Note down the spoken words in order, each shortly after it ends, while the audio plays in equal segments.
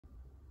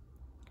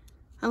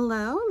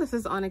Hello, this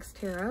is Onyx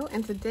Tarot,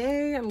 and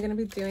today I'm going to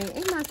be doing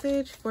a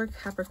message for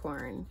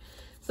Capricorn.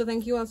 So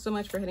thank you all so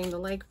much for hitting the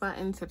like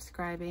button,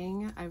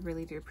 subscribing. I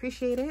really do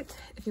appreciate it.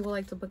 If you would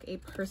like to book a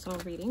personal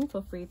reading,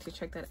 feel free to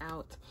check that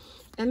out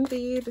in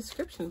the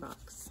description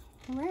box.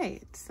 All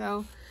right,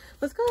 so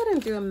let's go ahead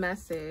and do a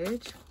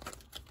message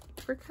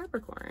for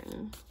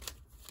Capricorn.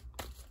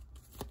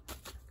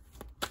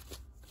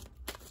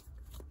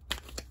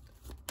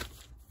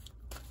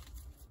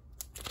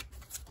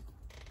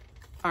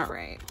 All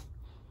right.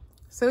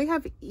 So we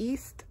have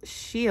East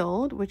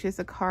Shield, which is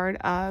a card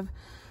of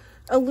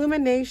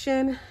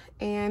illumination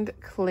and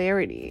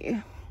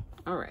clarity.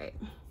 All right.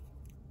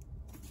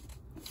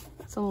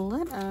 So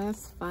let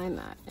us find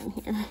that in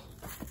here.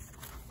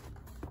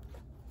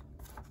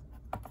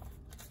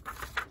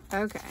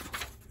 Okay.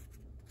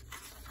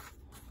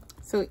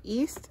 So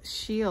East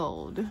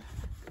Shield,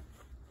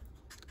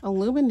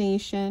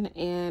 illumination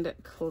and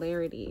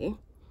clarity.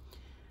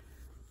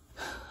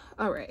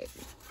 All right.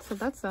 So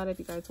that's that if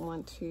you guys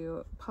want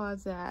to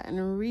pause that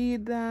and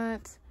read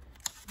that.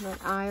 But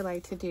I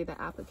like to do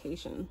the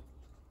application.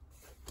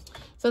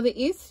 So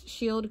the East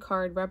Shield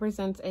card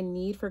represents a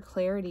need for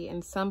clarity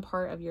in some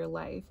part of your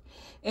life.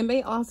 It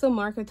may also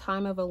mark a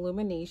time of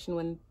illumination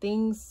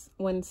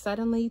when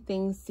suddenly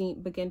things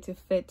begin to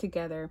fit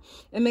together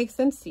and make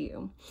sense to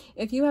you.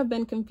 If you have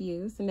been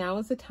confused, now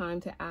is the time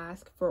to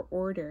ask for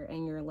order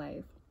in your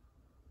life.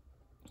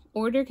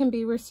 Order can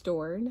be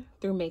restored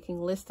through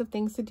making lists of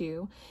things to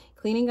do,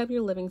 cleaning up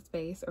your living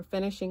space, or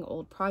finishing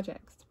old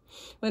projects.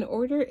 When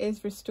order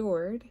is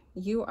restored,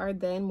 you are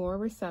then more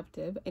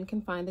receptive and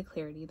can find the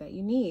clarity that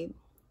you need.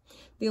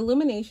 The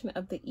illumination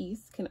of the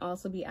East can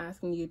also be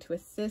asking you to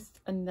assist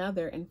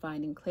another in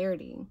finding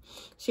clarity.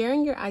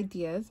 Sharing your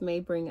ideas may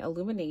bring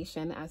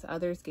illumination as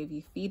others give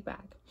you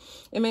feedback.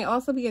 It may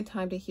also be a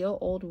time to heal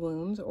old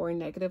wounds or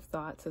negative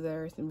thoughts so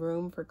there is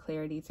room for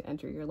clarity to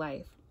enter your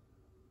life.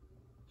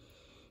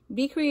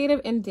 Be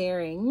creative and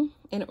daring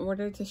in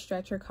order to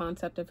stretch your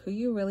concept of who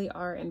you really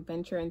are and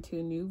venture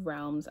into new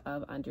realms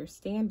of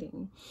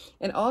understanding.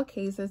 In all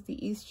cases,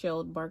 the East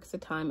Shield marks a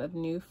time of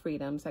new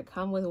freedoms that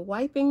come with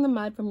wiping the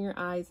mud from your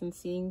eyes and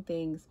seeing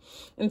things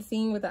and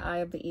seeing with the eye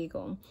of the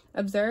eagle.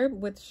 Observe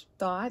which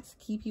thoughts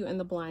keep you in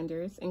the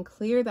blinders and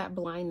clear that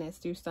blindness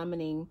through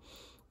summoning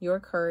your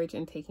courage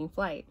and taking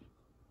flight.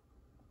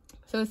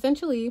 So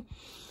essentially,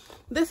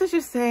 this is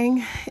just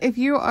saying, if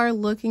you are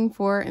looking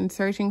for and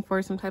searching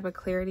for some type of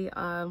clarity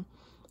of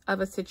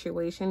a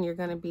situation, you're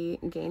going to be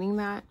gaining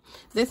that.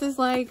 This is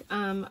like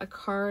a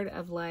card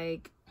of,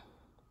 like,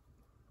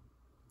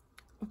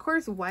 of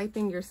course,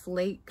 wiping your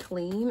slate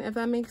clean, if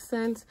that makes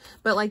sense.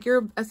 But like,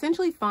 you're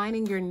essentially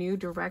finding your new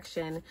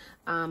direction.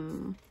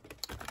 You're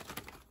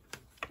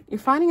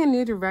finding a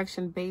new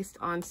direction based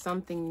on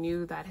something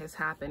new that has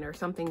happened or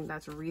something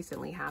that's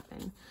recently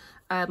happened.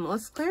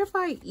 Let's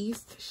clarify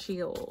East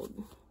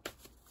Shield.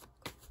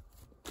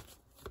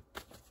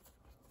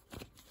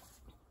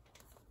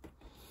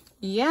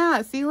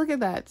 Yeah, see, look at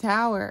that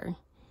Tower.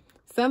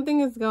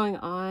 Something is going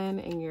on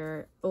in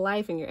your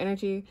life and your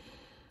energy.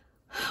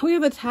 We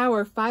have the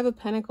Tower, 5 of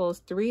Pentacles,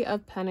 3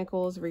 of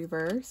Pentacles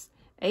reverse,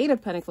 8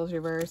 of Pentacles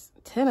reverse,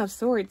 10 of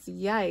Swords,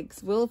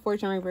 yikes, Wheel of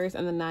Fortune reverse,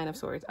 and the 9 of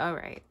Swords. All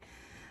right.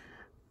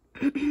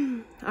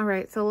 All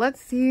right, so let's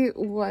see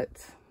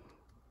what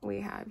we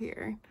have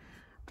here.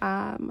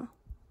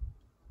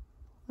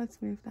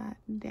 Let's move that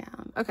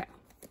down. Okay.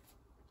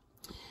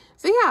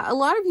 So yeah, a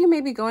lot of you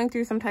may be going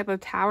through some type of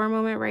Tower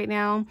moment right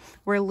now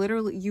where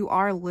you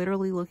are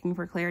literally looking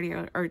for clarity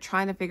or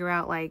trying to figure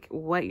out like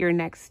what your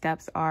next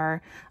steps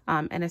are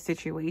in a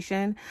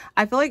situation.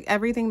 I feel like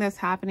everything that's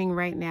happening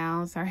right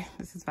now, sorry,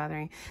 this is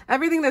bothering me.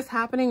 Everything that's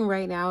happening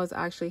right now is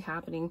actually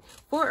happening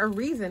for a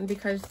reason,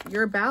 because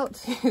you're about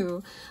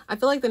to, I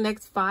feel like the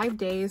next 5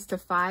 days to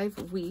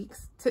 5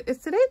 weeks, is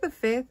today the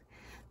 5th?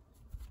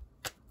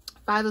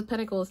 5 of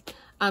Pentacles.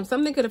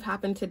 Something could have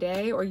happened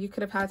today, or you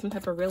could have had some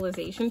type of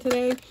realization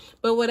today.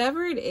 But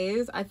whatever it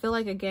is, I feel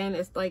like, again,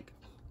 it's like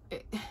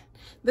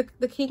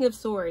the King of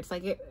Swords.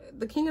 Like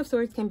the King of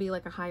Swords can be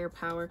like a higher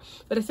power,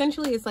 but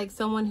essentially it's like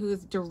someone who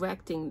is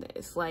directing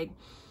this. Like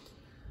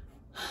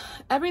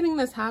everything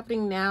that's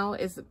happening now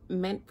is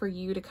meant for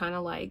you to kind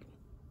of like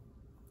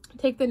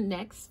take the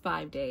next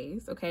 5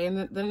 days, okay?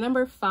 And the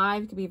number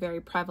 5 could be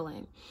very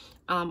prevalent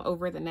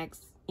over the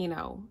next,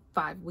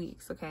 5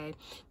 weeks, okay?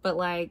 But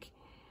like,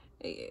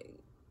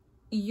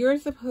 you're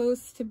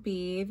supposed to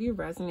be, if you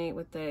resonate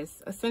with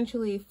this,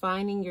 essentially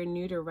finding your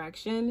new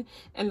direction,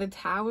 and the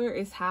Tower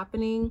is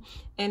happening,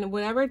 and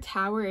whatever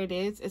tower it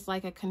is, it's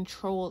like a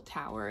control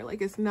tower.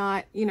 Like, it's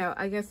not,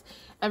 I guess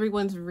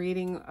everyone's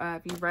reading,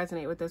 if you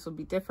resonate with this, will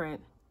be different.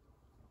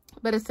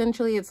 But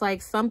essentially, it's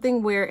like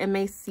something where it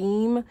may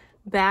seem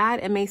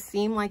bad, it may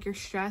seem like you're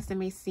stressed, it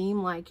may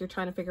seem like you're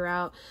trying to figure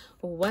out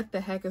what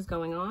the heck is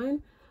going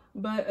on.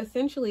 But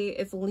essentially,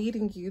 it's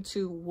leading you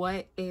to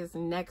what is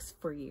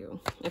next for you,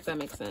 if that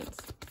makes sense.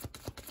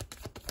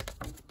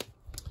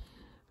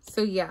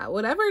 So yeah,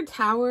 whatever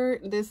Tower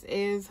this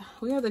is,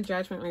 we have the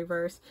Judgment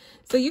reverse.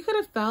 So you could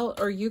have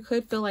felt, or you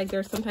could feel like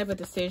there's some type of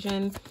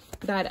decision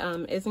that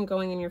isn't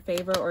going in your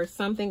favor, or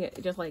something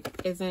just like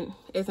isn't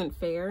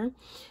fair.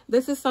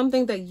 This is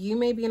something that you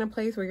may be in a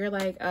place where you're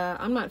like,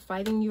 I'm not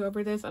fighting you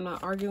over this. I'm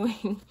not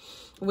arguing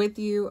with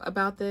you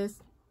about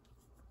this.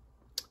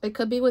 It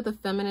could be with a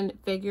feminine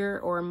figure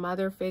or a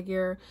mother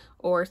figure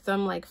or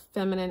some like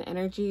feminine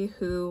energy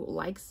who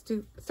likes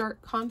to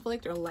start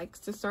conflict or likes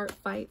to start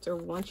fights or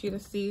wants you to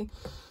see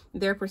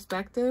their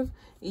perspective.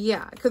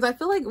 Yeah, because I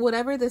feel like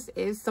whatever this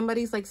is,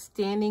 somebody's like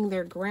standing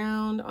their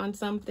ground on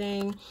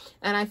something,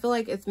 and I feel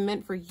like it's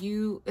meant for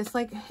you. It's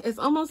like, it's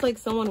almost like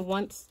someone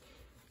wants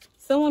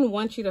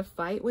you to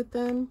fight with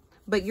them,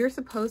 but you're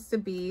supposed to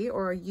be,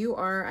 or you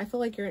are, I feel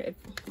like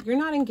you're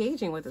not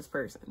engaging with this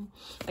person.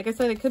 Like I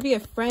said, it could be a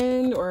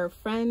friend or a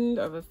friend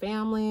of a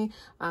family,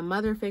 a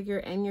mother figure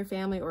in your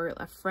family, or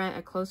a friend,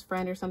 a close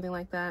friend or something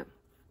like that.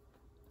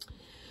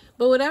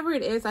 But whatever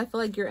it is, I feel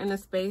like you're in a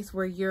space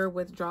where you're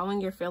withdrawing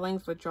your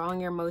feelings,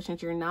 withdrawing your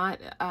emotions. You're not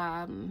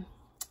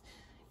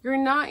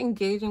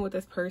engaging with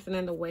this person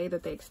in the way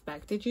that they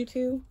expected you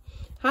to.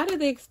 How did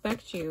they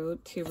expect you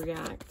to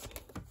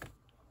react?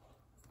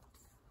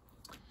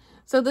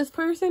 So this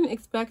person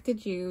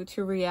expected you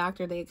to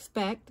react, or they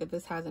expect, if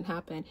this hasn't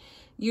happened,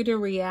 you to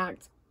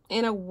react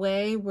in a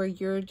way where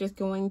you're just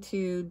going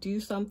to do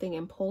something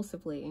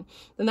impulsively.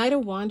 The Knight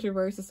of Wands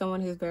reverse is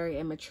someone who's very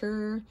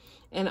immature.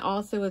 And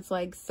also it's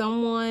like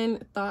someone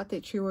thought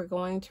that you were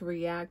going to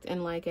react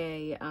in like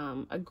a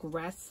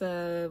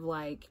aggressive,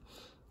 like,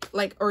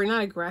 or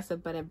not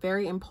aggressive, but a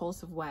very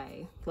impulsive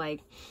way.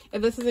 Like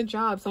if this is a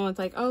job, someone's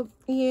like, oh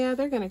yeah,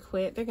 they're going to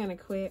quit. They're going to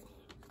quit.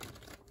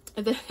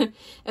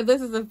 If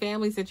this is a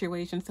family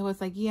situation, so it's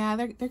like, yeah,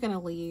 they're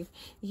gonna leave,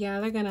 yeah,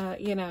 they're gonna,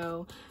 you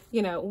know,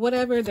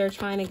 whatever they're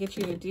trying to get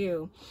you to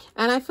do.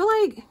 And I feel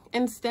like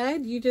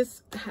instead you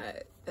just,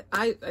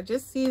 I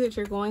just see that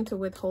you're going to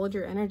withhold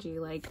your energy.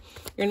 Like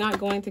you're not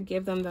going to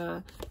give them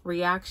the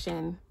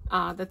reaction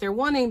that they're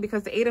wanting,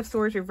 because the Eight of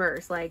Swords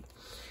reverse, like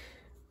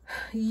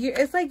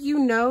it's like, you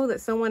know that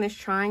someone is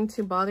trying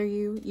to bother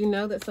you, you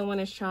know that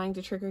someone is trying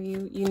to trigger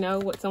you, you know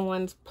what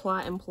someone's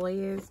plot and play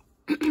is.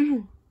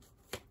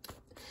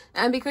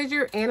 And because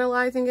you're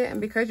analyzing it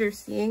and because you're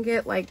seeing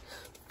it like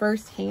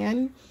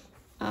firsthand,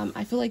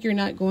 I feel like you're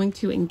not going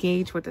to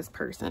engage with this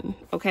person,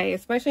 okay?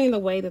 Especially in the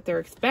way that they're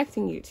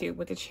expecting you to,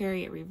 with the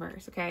Chariot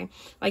reverse, okay?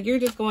 Like you're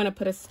just going to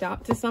put a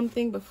stop to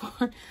something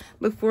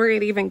before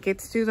it even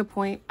gets to the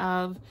point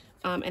of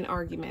an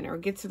argument, or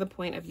gets to the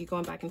point of you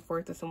going back and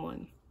forth with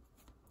someone.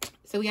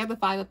 So we have the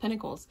Five of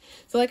Pentacles.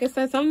 So like I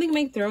said, something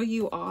may throw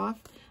you off,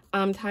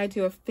 tied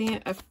to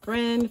a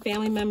friend,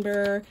 family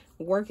member,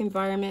 work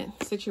environment,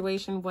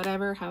 situation,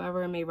 whatever,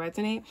 however it may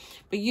resonate.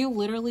 But you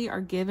literally are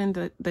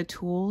given the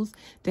tools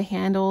to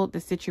handle the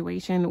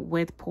situation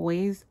with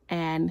poise.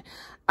 And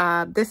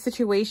this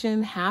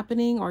situation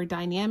happening, or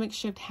dynamic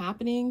shift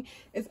happening,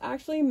 is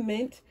actually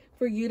meant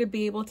for you to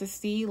be able to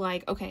see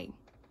like, okay,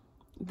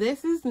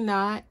 this is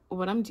not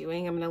what I'm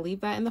doing. I'm going to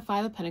leave that in the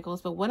Five of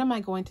Pentacles, but what am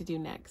I going to do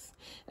next?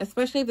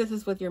 Especially if this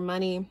is with your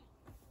money,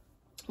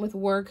 with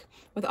work,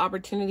 with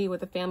opportunity,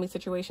 with a family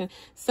situation.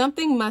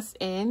 Something must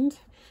end.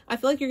 I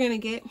feel like you're going to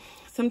get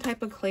some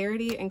type of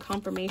clarity and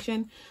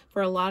confirmation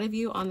for a lot of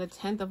you on the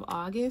 10th of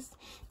August.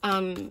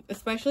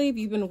 Especially if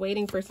you've been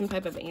waiting for some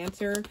type of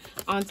answer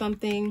on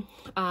something.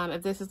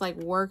 If this is like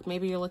work,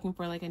 maybe you're looking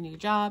for like a new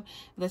job.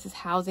 If this is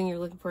housing, you're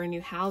looking for a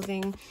new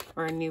housing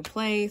or a new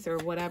place, or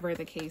whatever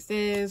the case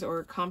is,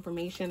 or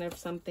confirmation of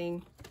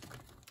something.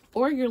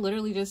 Or you're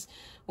literally just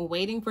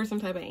waiting for some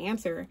type of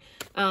answer.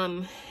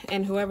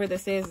 And whoever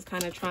this is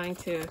kind of trying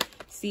to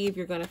see if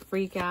you're going to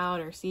freak out,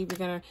 or see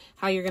if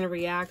how you're going to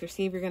react, or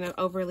see if you're going to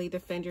overly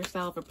defend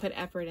yourself or put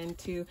effort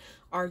into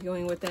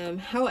arguing with them.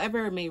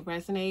 However it may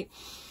resonate,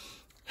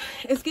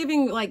 it's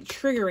giving like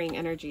triggering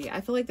energy.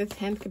 I feel like the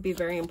 10th could be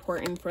very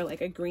important for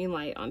like a green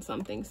light on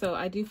something. So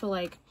I do feel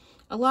like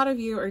a lot of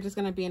you are just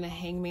going to be in a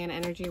hangman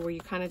energy, where you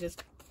kind of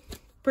just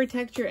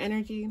protect your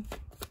energy.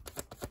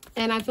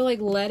 And I feel like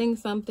letting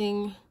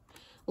something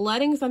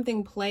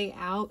play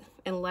out,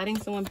 and letting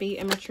someone be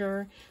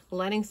immature,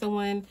 letting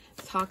someone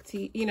talk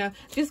to you, you know,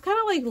 just kind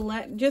of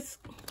like just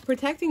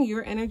protecting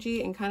your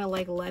energy, and kind of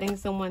like letting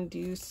someone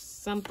do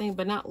something,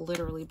 but not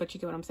literally, but you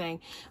get what I'm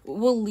saying,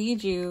 will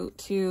lead you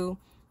to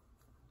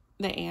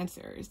the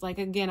answers. Like,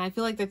 again, I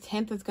feel like the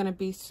 10th is going to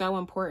be so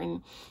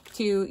important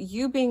to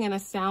you being in a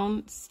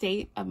sound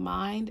state of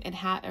mind, and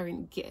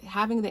having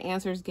the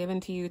answers given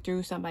to you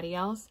through somebody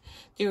else,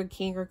 through a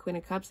King or Queen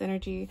of Cups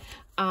energy.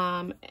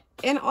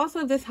 And also,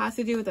 if this has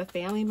to do with a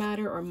family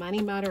matter, or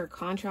money matter, or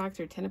contracts,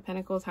 or 10 of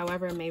Pentacles,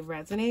 however it may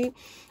resonate,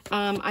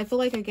 I feel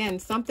like, again,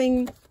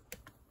 something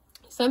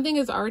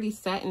is already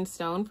set in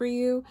stone for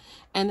you,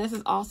 and this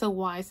is also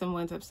why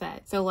someone's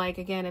upset. So like,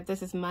 again, if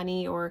this is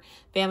money or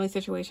family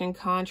situation,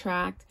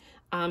 contract,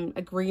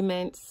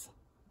 agreements,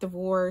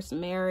 divorce,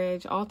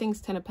 marriage, all things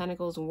 10 of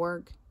Pentacles,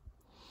 work,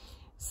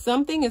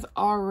 something is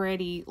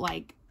already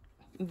like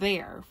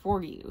there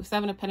for you.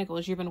 Seven of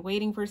Pentacles, you've been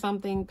waiting for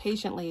something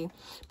patiently,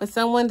 but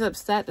someone's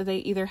upset that they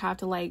either have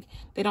to like,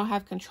 they don't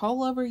have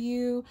control over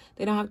you,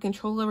 they don't have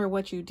control over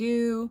what you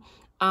do,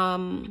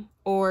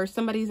 or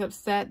somebody's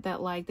upset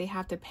that like they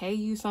have to pay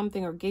you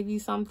something or give you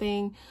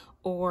something,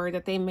 or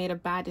that they made a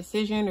bad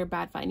decision or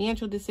bad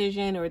financial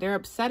decision, or they're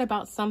upset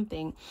about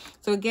something.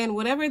 So again,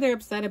 whatever they're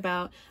upset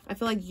about, I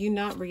feel like you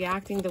not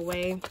reacting the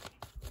way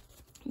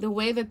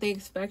that they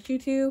expect you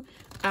to,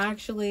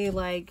 actually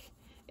like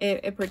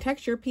it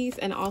protects your peace.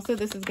 And also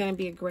this is going to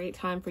be a great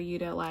time for you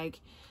to like,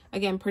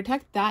 again,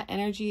 protect that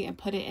energy and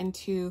put it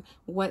into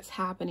what's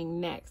happening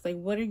next. Like,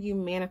 what are you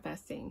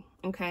manifesting?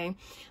 Okay.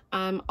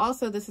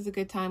 Also, this is a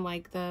good time,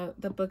 like the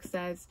book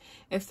says,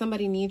 if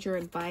somebody needs your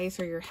advice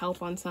or your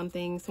help on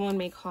something, someone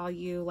may call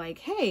you like,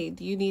 hey,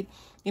 do you need,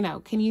 you know,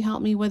 can you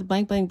help me with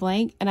blank, blank,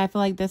 blank? And I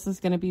feel like this is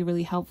going to be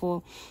really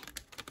helpful,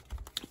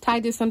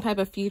 tied to some type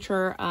of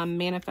future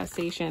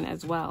manifestation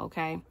as well.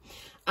 Okay.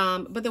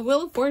 But the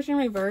Wheel of Fortune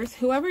reverse,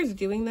 whoever's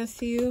doing this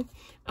to you,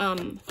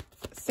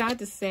 sad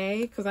to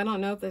say, because I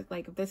don't know if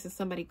if this is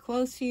somebody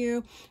close to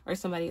you or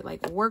somebody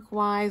like work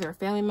wise or a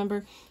family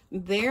member,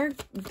 their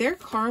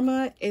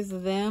karma is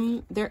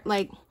them. They're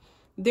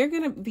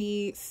gonna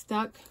be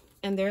stuck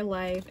in their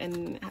life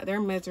and their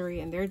misery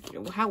and their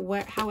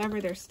however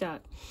they're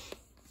stuck.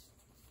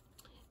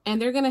 And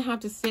they're going to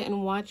have to sit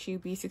and watch you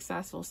be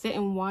successful, sit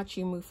and watch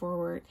you move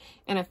forward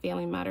in a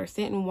family matter,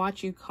 sit and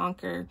watch you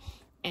conquer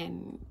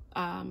and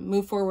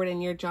move forward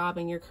in your job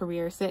and your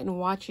career, sit and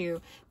watch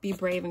you be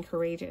brave and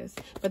courageous.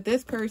 But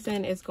this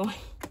person is going,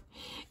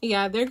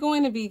 yeah, they're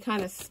going to be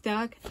kind of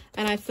stuck.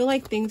 And I feel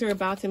like things are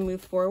about to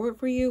move forward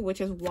for you,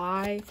 which is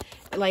why,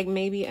 like,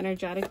 maybe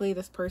energetically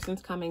this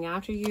person's coming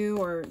after you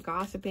or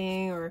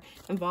gossiping or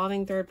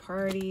involving third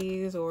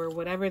parties or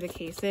whatever the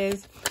case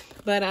is.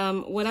 But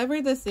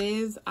whatever this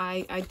is,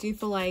 I do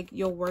feel like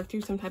you'll work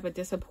through some type of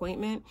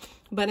disappointment.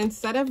 But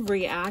instead of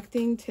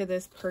reacting to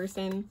this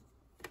person,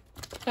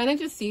 kind of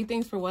just see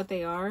things for what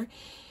they are.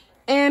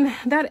 And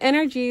that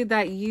energy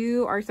that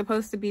you are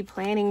supposed to be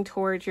planning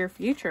towards your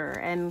future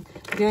and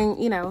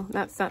doing, you know,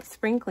 not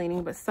spring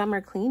cleaning, but summer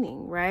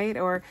cleaning, right?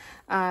 Or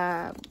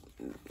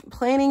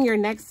planning your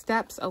next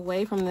steps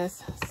away from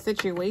this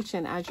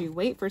situation as you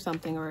wait for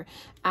something, or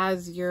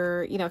as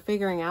you're, you know,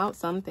 figuring out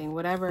something,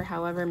 whatever,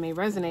 however may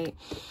resonate.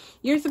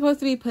 You're supposed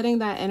to be putting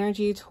that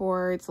energy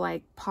towards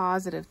like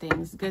positive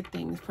things, good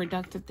things,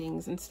 productive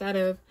things, instead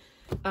of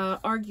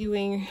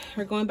arguing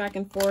or going back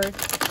and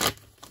forth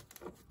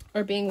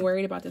or being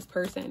worried about this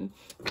person.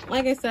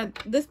 Like I said,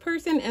 this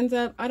person ends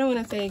up, I don't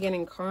want to say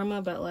getting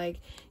karma, but like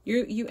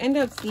you end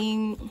up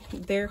seeing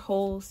their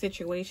whole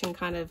situation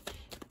kind of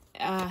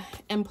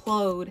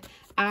implode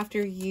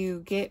after you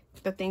get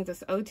the things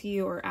that's owed to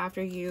you, or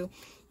after you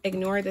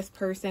ignore this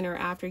person, or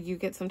after you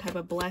get some type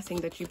of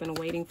blessing that you've been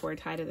waiting for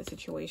tied to the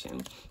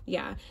situation.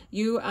 Yeah,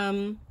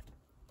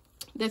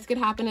 this could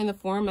happen in the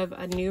form of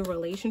a new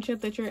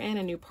relationship that you're in,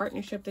 a new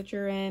partnership that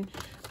you're in.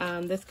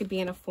 This could be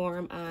in a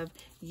form of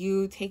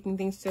you taking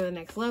things to the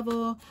next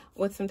level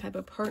with some type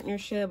of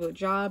partnership or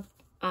job,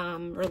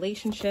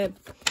 relationship.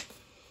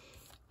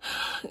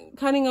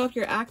 Cutting off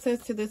your access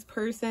to this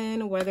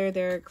person, whether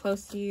they're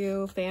close to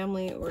you,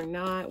 family or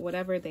not,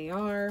 whatever they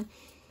are.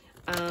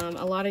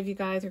 A lot of you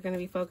guys are going to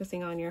be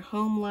focusing on your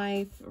home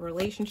life,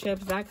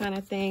 relationships, that kind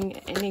of thing,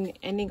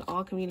 ending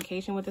all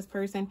communication with this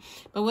person.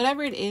 But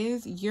whatever it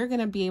is, you're going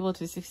to be able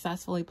to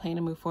successfully plan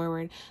to move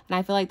forward. And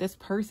I feel like this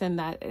person,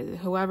 that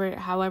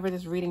however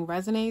this reading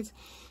resonates,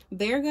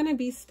 they're going to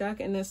be stuck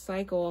in this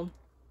cycle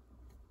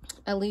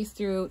at least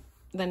through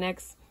the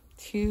next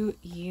 2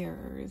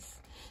 years.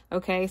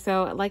 Okay,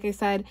 so like I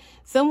said,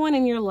 someone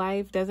in your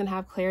life doesn't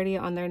have clarity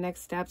on their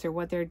next steps or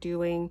what they're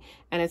doing,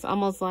 and it's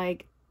almost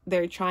like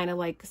they're trying to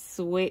like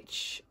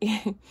switch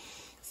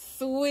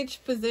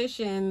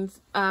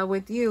positions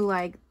with you,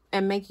 like,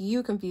 and make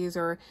you confused,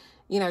 or,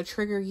 you know,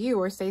 trigger you,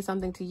 or say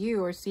something to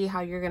you, or see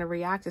how you're going to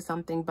react to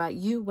something. But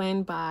you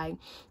win by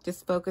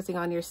just focusing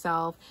on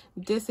yourself,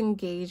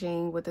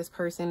 disengaging with this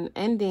person,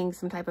 ending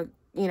some type of,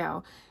 you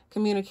know,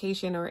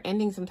 communication, or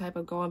ending some type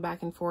of going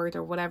back and forth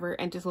or whatever,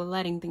 and just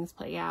letting things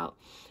play out.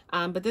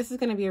 But this is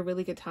going to be a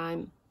really good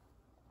time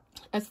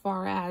as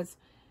far as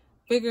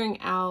figuring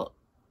out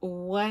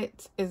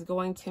what is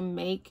going to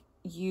make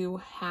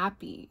you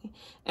happy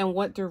and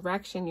what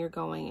direction you're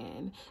going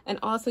in, and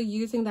also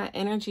using that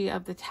energy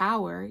of the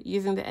Tower,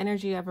 using the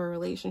energy of a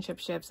relationship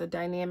shift, a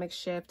dynamic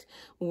shift,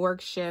 work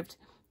shift,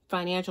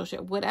 financial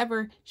shift,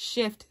 whatever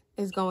shift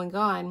is going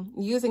on,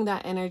 using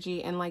that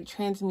energy and like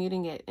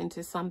transmuting it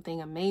into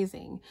something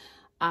amazing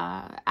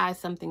as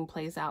something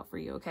plays out for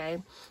you.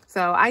 Okay,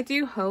 so I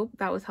do hope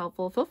that was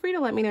helpful. Feel free to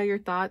let me know your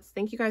thoughts.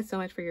 Thank you guys so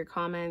much for your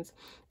comments,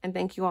 and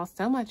thank you all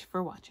so much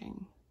for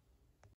watching.